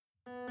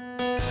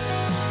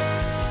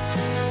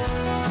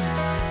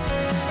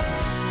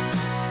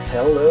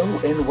Hello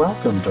and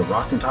welcome to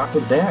Rock and Talk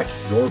with Dak,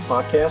 your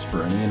podcast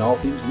for any and all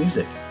things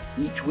music.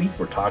 Each week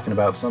we're talking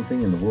about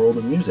something in the world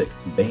of music,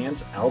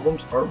 bands,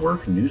 albums,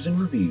 artwork, news, and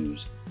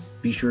reviews.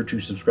 Be sure to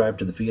subscribe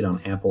to the feed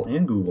on Apple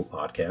and Google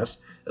Podcasts,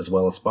 as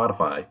well as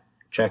Spotify.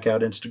 Check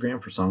out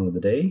Instagram for Song of the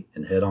Day,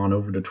 and head on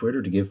over to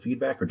Twitter to give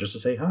feedback or just to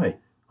say hi.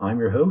 I'm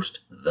your host,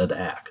 The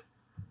Dak.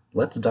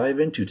 Let's dive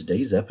into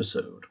today's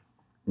episode.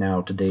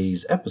 Now,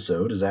 today's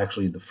episode is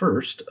actually the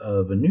first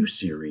of a new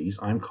series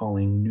I'm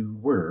calling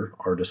Newer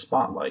Artist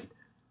Spotlight.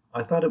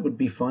 I thought it would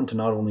be fun to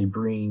not only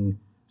bring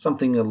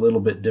something a little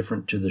bit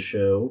different to the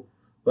show,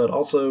 but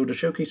also to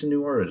showcase a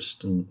new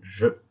artist and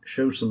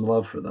show some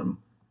love for them.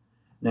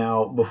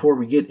 Now, before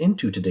we get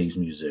into today's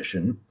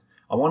musician,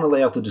 I want to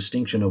lay out the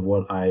distinction of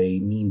what I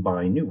mean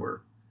by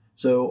newer.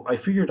 So I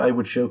figured I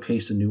would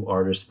showcase a new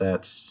artist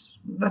that's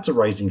a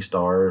rising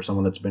star, or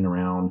someone that's been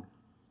around,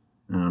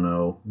 I don't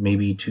know,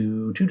 maybe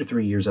two to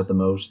 3 years at the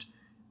most.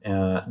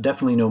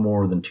 Definitely no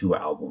more than 2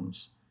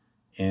 albums.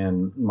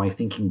 And my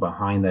thinking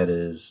behind that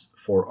is,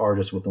 for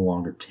artists with a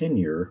longer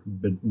tenure,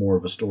 but more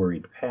of a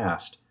storied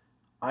past,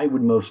 I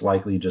would most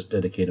likely just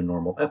dedicate a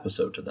normal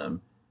episode to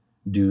them.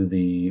 Do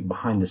the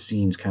behind the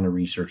scenes kind of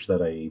research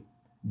that I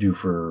do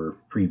for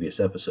previous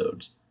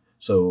episodes.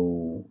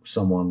 So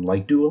someone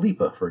like Dua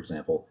Lipa, for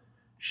example,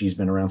 she's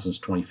been around since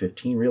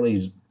 2015, really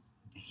is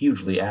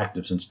hugely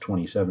active since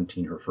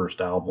 2017, her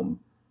first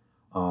album.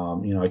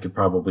 I could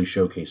probably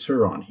showcase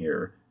her on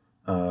here.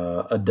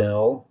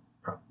 Adele,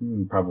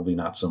 probably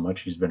not so much.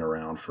 She's been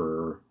around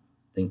for,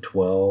 I think,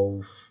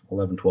 12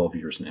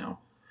 years now.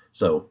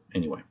 So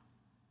anyway,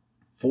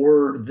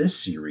 for this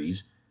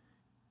series,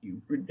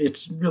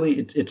 it's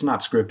not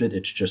scripted.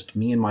 It's just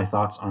me and my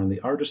thoughts on the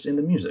artist and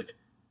the music.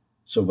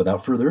 So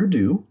without further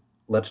ado,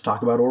 let's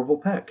talk about Orville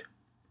Peck.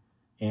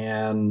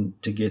 And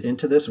to get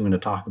into this, I'm going to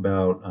talk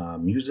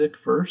about music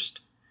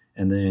first,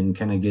 and then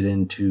kind of get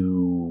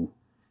into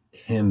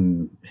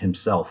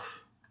himself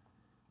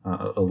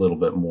a little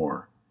bit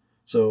more.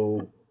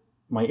 So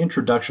my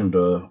introduction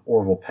to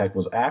Orville Peck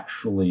was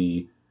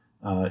actually,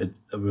 it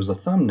was a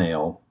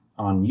thumbnail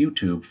on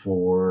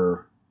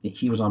YouTube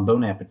he was on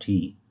Bon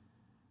Appetit,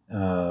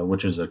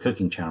 which is a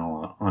cooking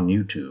channel on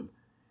YouTube.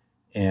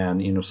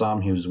 And, saw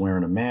him, he was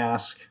wearing a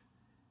mask,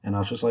 and I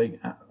was just like,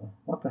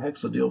 what the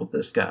heck's the deal with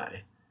this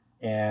guy?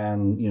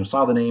 And,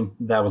 saw the name,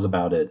 that was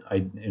about it. I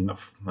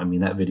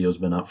mean, that video's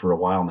been up for a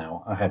while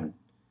now. I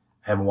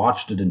haven't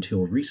watched it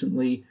until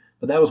recently,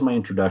 but that was my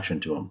introduction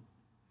to him.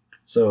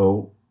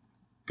 So,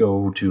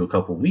 go to a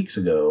couple weeks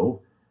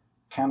ago,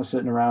 kind of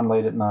sitting around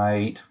late at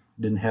night,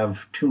 didn't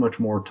have too much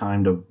more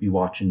time to be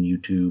watching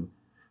YouTube,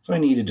 so I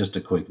needed just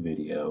a quick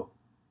video.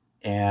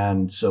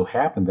 And so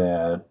happened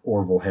that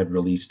Orville had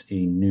released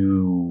a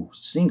new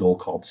single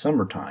called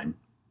Summertime.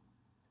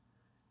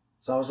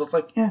 So I was just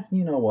like,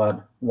 you know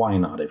what? Why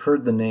not? I've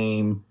heard the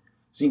name.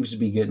 Seems to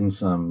be getting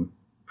some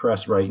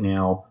press right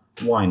now.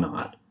 Why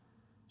not?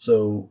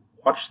 So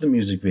watched the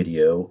music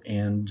video,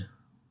 and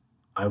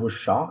I was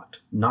shocked.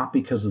 Not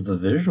because of the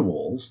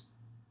visuals,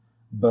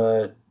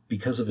 but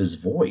because of his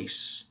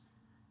voice.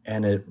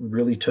 And it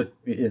really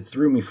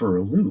threw me for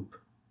a loop.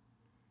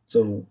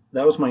 So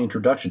that was my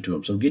introduction to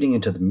him. So getting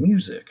into the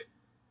music,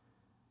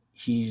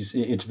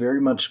 it's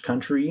very much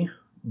country,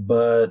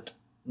 but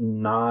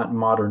not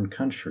modern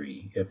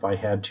country. If I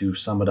had to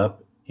sum it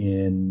up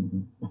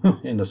in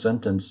a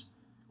sentence,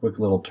 quick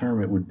little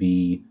term, it would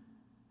be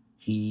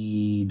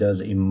he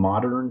does a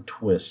modern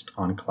twist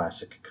on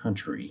classic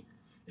country,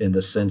 in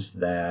the sense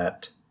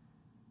that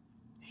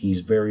he's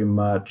very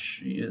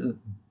much,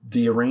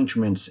 the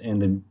arrangements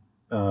and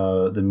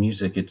the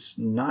music, it's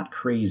not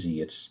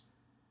crazy. It's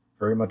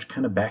very much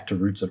kind of back to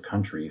roots of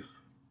country.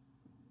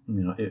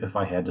 If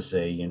I had to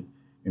say, you're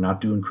not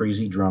doing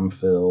crazy drum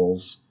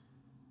fills,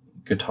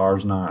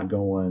 guitar's not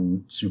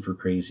going super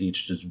crazy.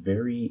 It's just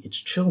it's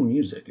chill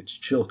music. It's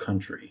chill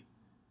country.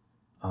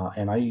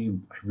 And I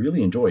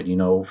really enjoyed,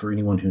 for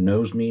anyone who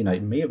knows me, and I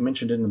may have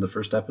mentioned it in the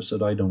first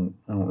episode, I don't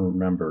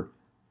remember.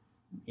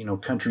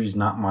 Country's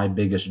not my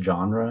biggest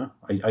genre.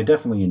 I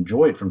definitely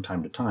enjoy it from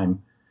time to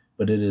time,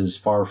 but it is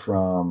far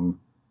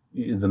from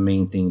the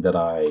main thing that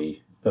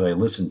I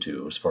listen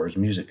to as far as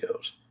music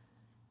goes.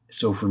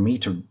 So for me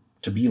to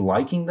be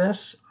liking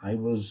this, I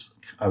was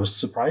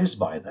surprised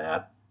by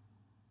that.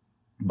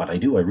 But I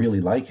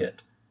really like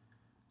it.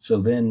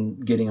 So then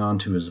getting on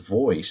to his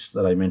voice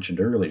that I mentioned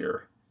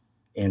earlier,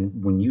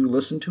 and when you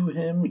listen to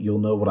him, you'll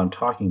know what I'm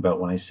talking about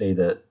when I say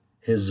that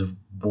his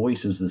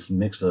voice is this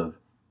mix of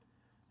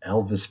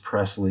Elvis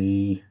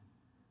Presley,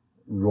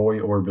 Roy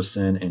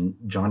Orbison, and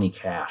Johnny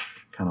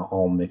Cash kind of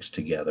all mixed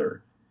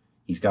together.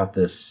 He's got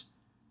this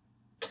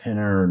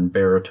tenor and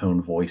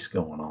baritone voice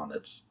going on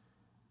that's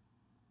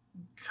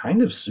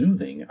kind of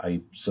soothing,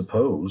 I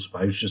suppose.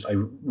 I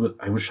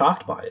was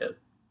shocked by it.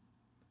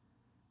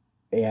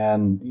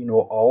 And,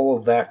 all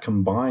of that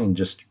combined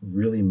just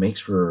really makes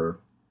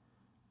for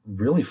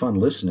really fun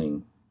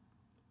listening.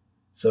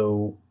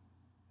 So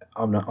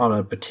on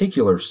a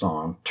particular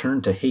song,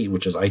 Turn to Hate,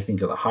 which is, I think,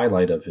 the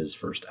highlight of his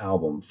first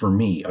album, for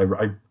me,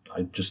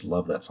 I just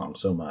love that song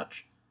so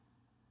much.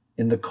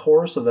 In the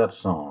chorus of that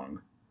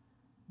song,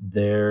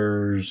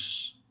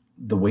 there's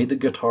the way the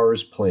guitar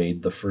is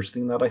played. The first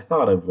thing that I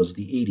thought of was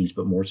the 80s,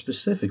 but more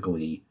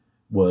specifically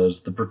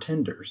was the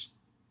Pretenders.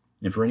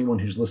 And for anyone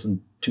who's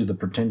listened to the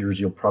Pretenders,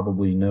 you'll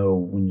probably know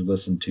when you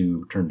listen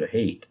to Turn to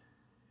Hate,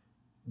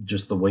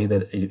 just the way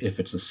that if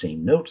it's the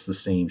same notes, the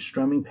same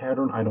strumming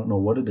pattern, I don't know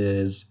what it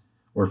is,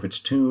 or if it's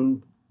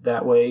tuned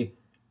that way,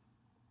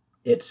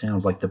 it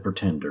sounds like the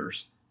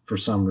Pretenders for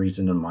some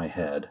reason in my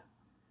head.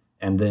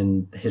 And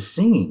then his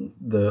singing,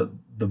 the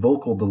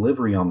vocal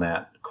delivery on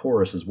that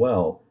chorus as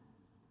well,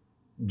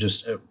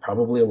 just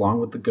probably along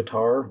with the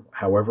guitar,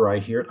 however I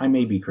hear it, I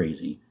may be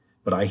crazy,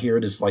 but I hear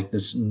it as like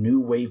this new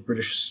wave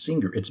British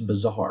singer. It's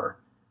bizarre.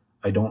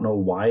 I don't know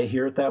why I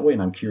hear it that way,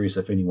 and I'm curious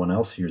if anyone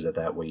else hears it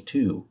that way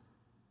too.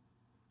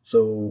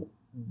 So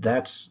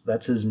that's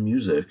his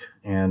music,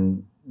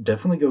 and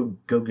definitely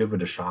go give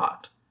it a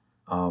shot.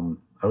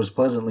 I was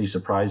pleasantly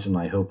surprised, and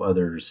I hope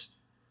others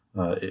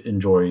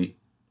enjoy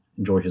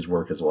his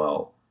work as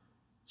well.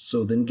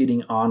 So then,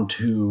 getting on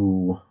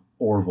to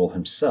Orville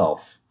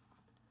himself,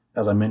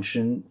 as I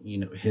mentioned,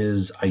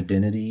 his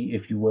identity,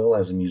 if you will,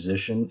 as a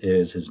musician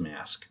is his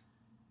mask,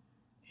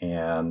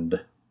 and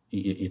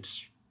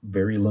it's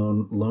very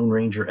Lone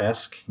Ranger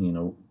esque.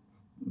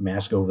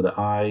 Mask over the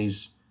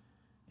eyes,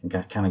 and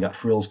kind of got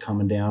frills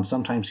coming down.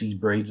 Sometimes he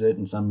braids it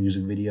in some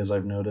music videos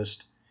I've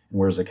noticed, and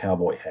wears a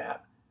cowboy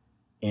hat.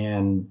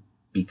 And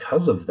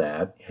because of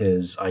that,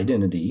 his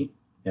identity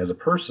as a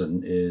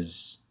person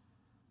is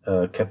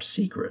kept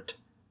secret.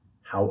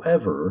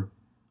 However,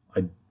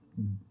 I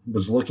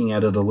was looking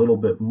at it a little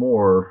bit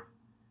more,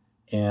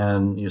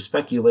 and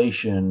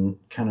speculation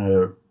kind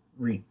of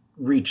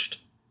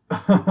reached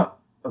a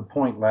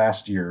point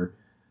last year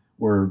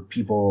where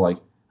people were like,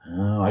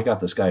 "Oh, I got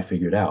this guy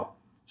figured out."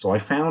 So I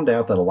found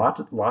out that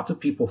lots of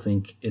people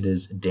think it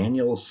is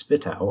Daniel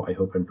Spittow, I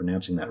hope I'm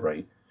pronouncing that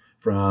right,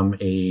 from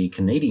a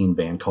Canadian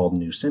band called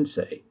New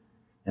Sensei.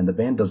 And the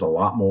band does a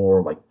lot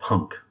more like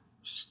punk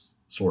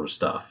sort of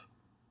stuff.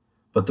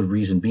 But the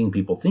reason being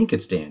people think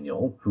it's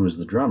Daniel, who is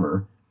the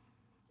drummer,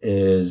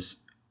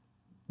 is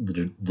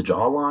the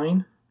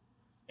jawline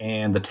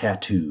and the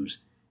tattoos.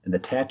 And the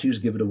tattoos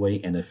give it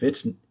away. And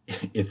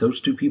if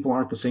those two people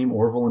aren't the same,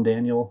 Orville and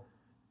Daniel,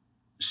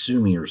 sue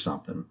me or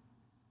something.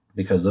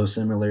 Because those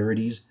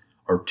similarities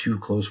are too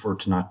close for it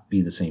to not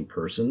be the same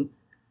person.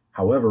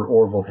 However,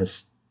 Orville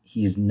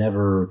he's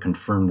never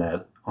confirmed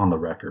that on the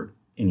record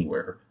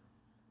anywhere.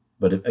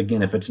 But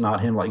if it's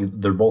not him, like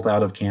they're both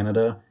out of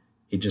Canada,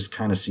 it just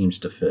kind of seems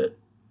to fit.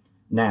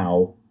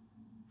 Now,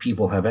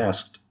 people have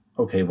asked,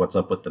 okay, what's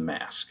up with the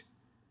mask?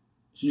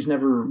 He's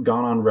never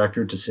gone on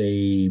record to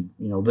say,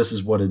 this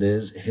is what it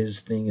is. His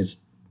thing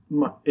is,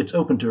 it's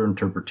open to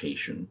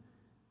interpretation.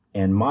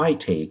 And my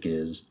take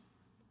is,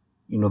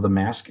 the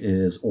mask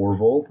is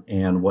Orville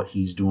and what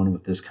he's doing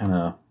with this kind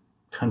of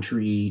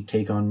country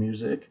take on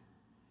music.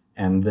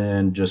 And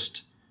then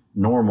just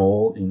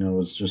normal,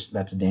 is just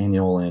that's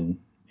Daniel and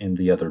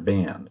the other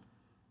band.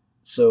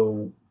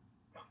 So,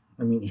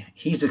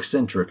 he's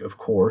eccentric, of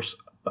course,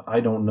 but I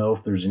don't know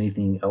if there's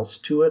anything else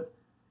to it.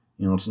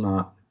 It's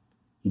not,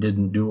 he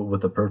didn't do it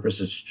with a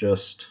purpose. It's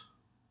just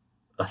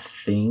a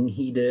thing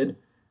he did.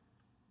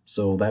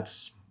 So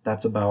that's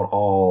about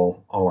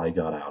all I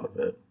got out of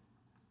it.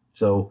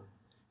 So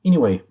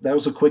anyway, that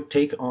was a quick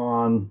take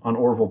on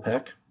Orville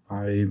Peck.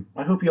 I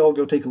hope you all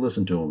go take a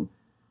listen to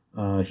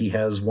him. He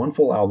has one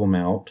full album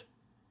out,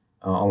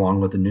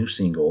 along with a new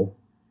single,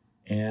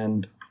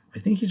 and I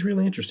think he's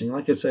really interesting.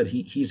 Like I said,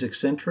 he's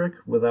eccentric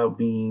without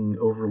being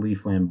overly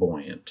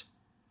flamboyant.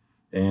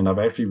 And I've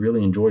actually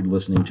really enjoyed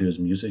listening to his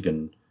music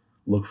and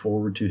look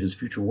forward to his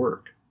future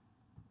work.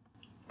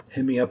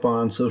 Hit me up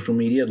on social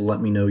media to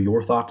let me know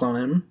your thoughts on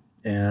him,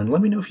 and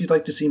let me know if you'd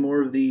like to see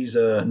more of these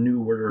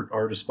new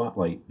artist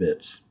spotlight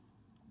bits.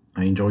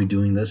 I enjoy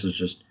doing this. It's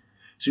just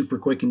super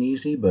quick and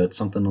easy, but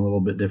something a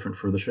little bit different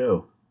for the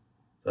show.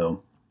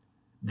 So,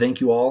 thank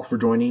you all for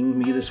joining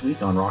me this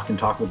week on Rock and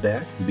Talk with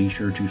Dak. Be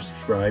sure to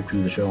subscribe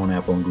to the show on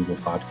Apple and Google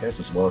Podcasts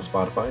as well as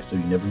Spotify so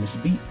you never miss a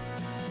beat.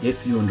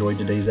 If you enjoyed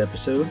today's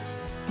episode,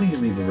 please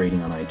leave a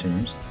rating on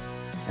iTunes.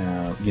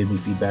 Give me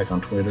feedback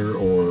on Twitter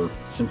or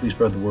simply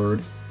spread the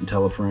word and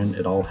tell a friend.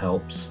 It all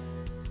helps.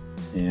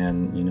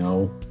 And,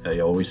 I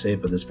always say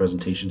it, but this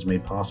presentation is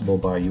made possible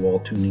by you all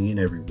tuning in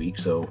every week.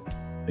 So,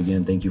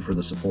 again, thank you for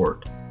the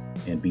support.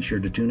 And be sure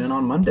to tune in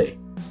on Monday.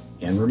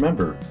 And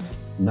remember,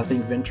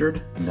 nothing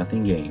ventured,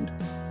 nothing gained.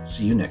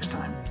 See you next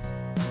time.